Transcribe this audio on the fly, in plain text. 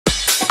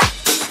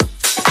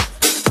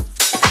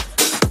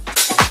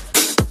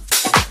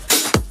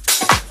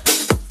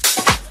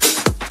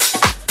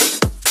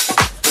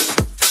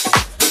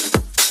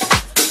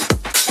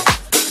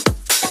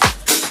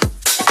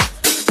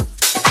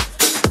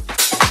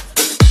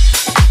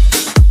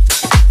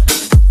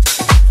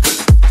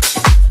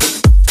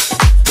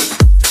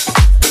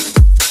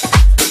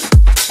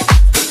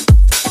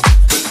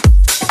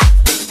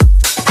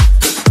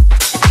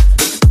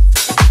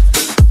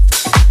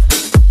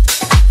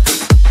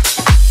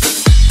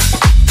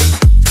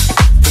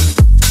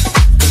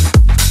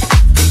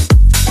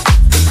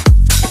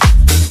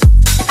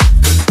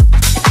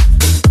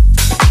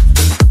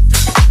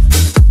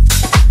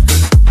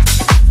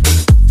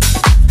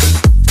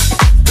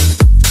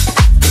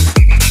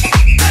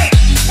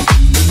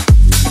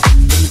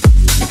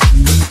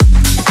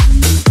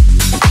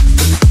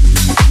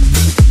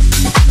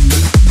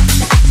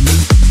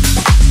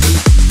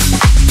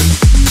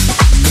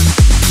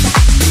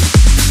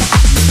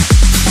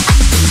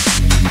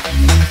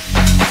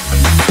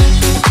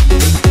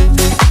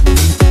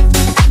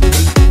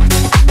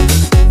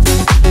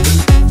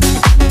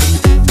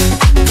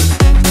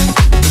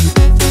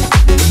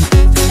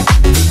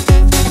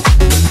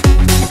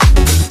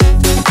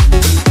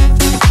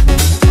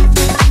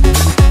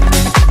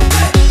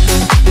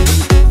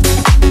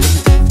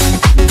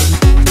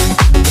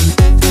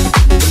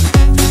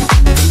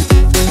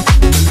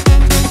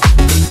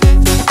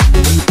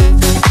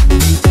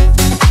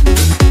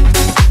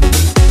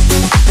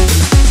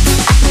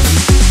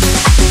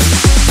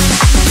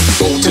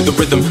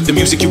rhythm, the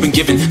music you've been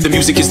given. The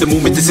music is the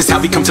movement, this is how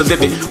we come to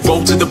live it.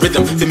 Roll to the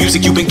rhythm, the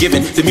music you've been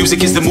given. The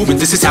music is the movement,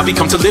 this is how we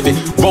come to live it.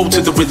 Roll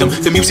to the rhythm,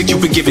 the music you've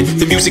been given.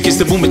 The music is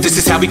the movement, this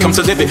is how we come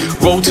to live it.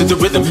 Roll to the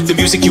rhythm, the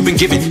music you've been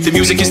given. The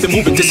music is the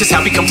movement, this is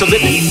how we come to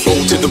live it.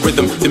 Roll to the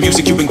rhythm, the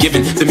music you've been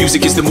given. The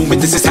music is the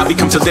movement, this is how we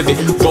come to live it.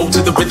 Roll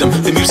to the rhythm,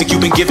 the music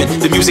you've been given.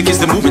 The music is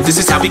the movement, this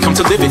is how we come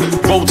to live it.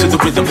 Roll to the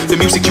rhythm, the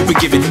music you've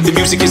been given. The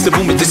music is the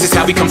movement, this is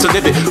how we come to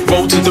live it.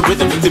 Roll to the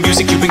rhythm, the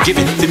music you've been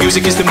given. The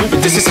music is the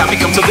movement, this is how we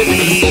come to live it.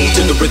 Roll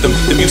to the rhythm,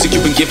 the music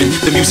you've been given.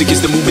 The music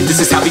is the movement, this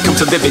is how we come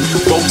to live it.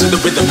 Roll to the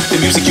rhythm, the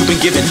music you've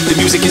been given. The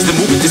music is the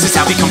movement, this is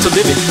how we come to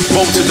live it.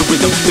 Roll to the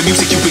rhythm, the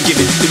music you've been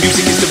given. The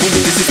music is the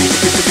movement, this is the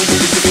movement.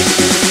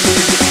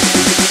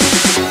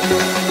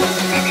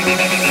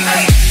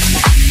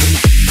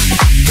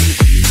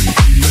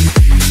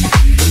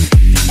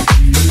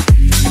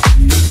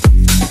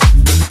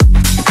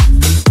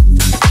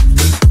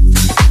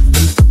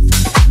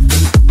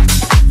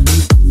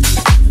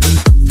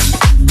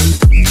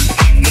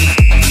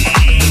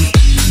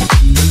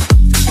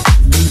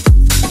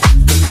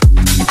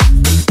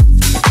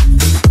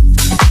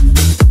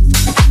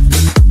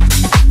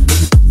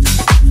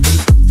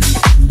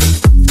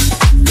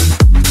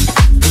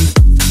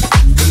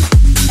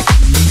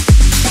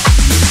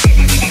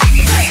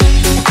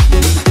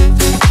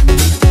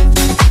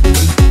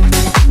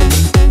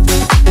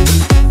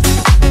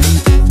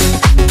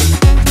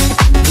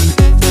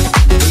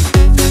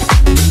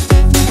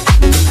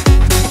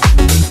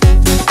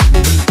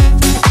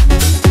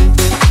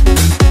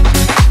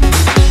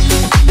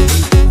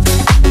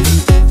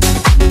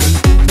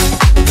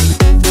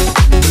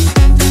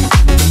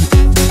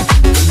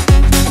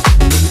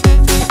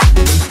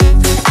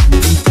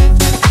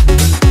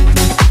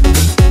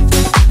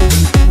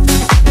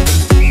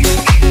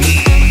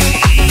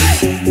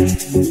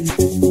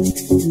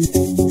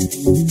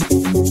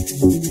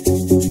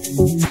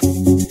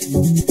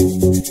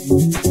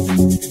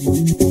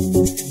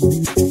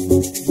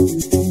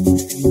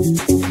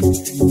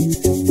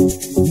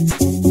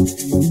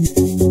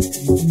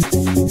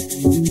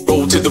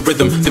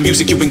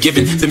 Music you've been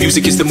given, the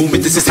music is the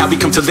movement, this is how we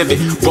come to live it.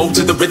 Roll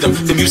to the rhythm,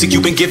 the music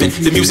you've been given.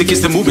 The music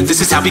is the movement,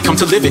 this is how we come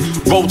to live it.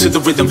 Roll to the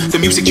rhythm, the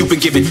music you've been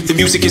given. The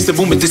music is the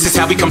movement, this is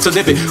how we come to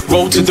live it.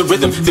 Roll to the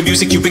rhythm, the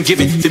music you've been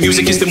given. The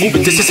music is the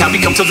movement, this is how we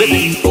come to live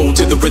it. Roll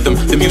to the rhythm,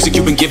 the music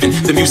you've been given.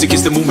 The music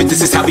is the movement,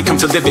 this is how we come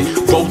to live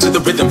it. Roll to the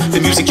rhythm, the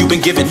music you've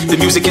been given.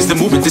 The music is the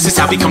movement, this is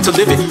how we come to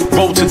live it.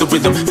 Roll to the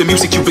rhythm, the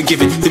music you've been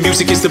given. The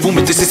music is the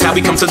movement, this is how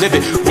we come to live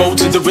it. Roll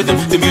to the rhythm,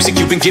 the music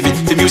you've been given.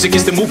 The music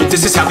is the movement,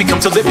 this is how we come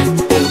to live it.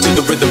 Roll to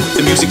the rhythm,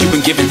 the music you've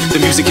been given. The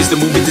music is the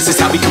movement, this is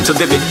how we come to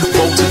live it.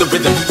 Roll to the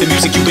rhythm, the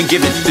music you've been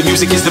given. The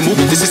music is the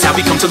movement, this is how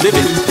we come to live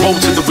it. Roll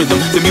to the rhythm,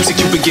 the music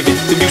you've been given.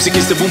 The music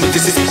is the movement,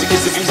 this is the music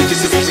is the music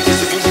is the music.